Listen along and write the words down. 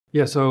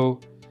Yeah, so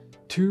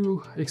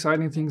two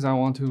exciting things I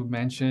want to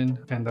mention,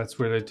 and that's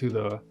related to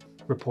the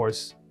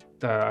reports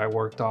that I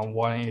worked on.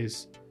 One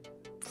is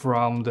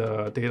from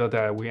the data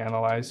that we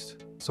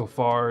analyzed. So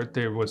far,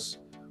 there was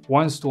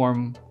one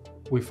storm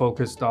we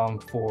focused on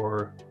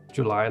for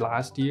July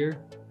last year.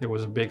 There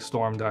was a big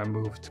storm that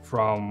moved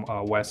from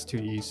west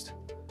to east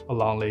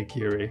along Lake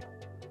Erie.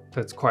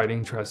 That's quite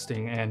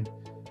interesting. And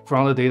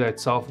from the data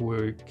itself,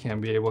 we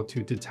can be able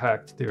to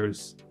detect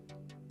there's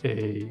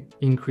a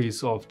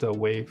increase of the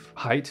wave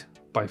height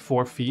by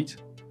 4 feet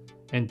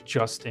and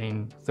just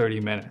in 30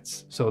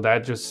 minutes. So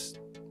that just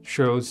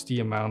shows the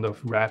amount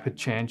of rapid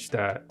change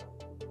that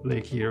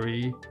Lake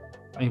Erie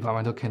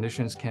environmental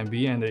conditions can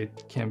be, and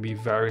it can be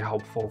very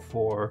helpful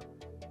for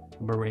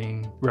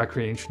marine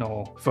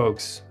recreational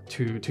folks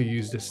to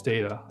use this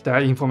data.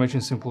 That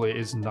information simply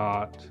is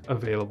not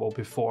available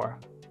before,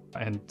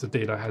 and the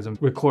data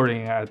hasn't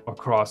recording it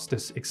across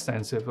this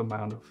extensive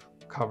amount of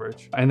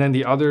coverage. And then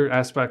the other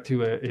aspect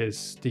to it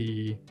is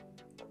the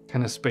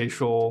kind of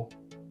spatial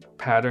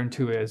pattern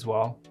to it as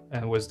well.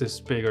 And with this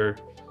bigger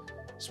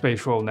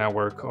spatial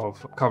network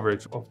of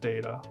coverage of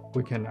data,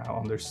 we can now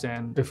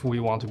understand if we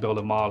want to build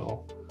a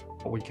model,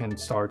 we can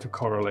start to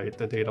correlate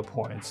the data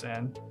points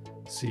and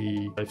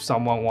see if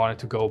someone wanted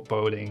to go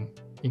boating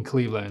in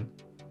Cleveland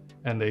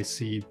and they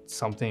see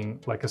something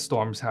like a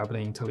storm's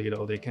happening in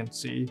Toledo, they can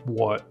see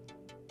what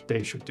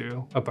they should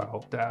do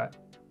about that.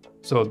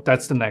 So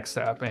that's the next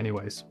step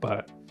anyways,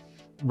 but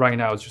right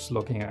now it's just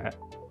looking at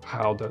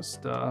how does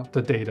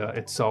the data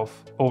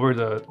itself over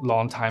the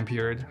long time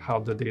period, how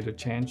the data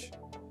change.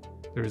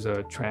 There's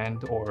a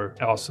trend, or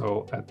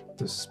also at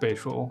the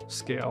spatial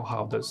scale,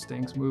 how does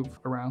things move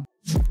around.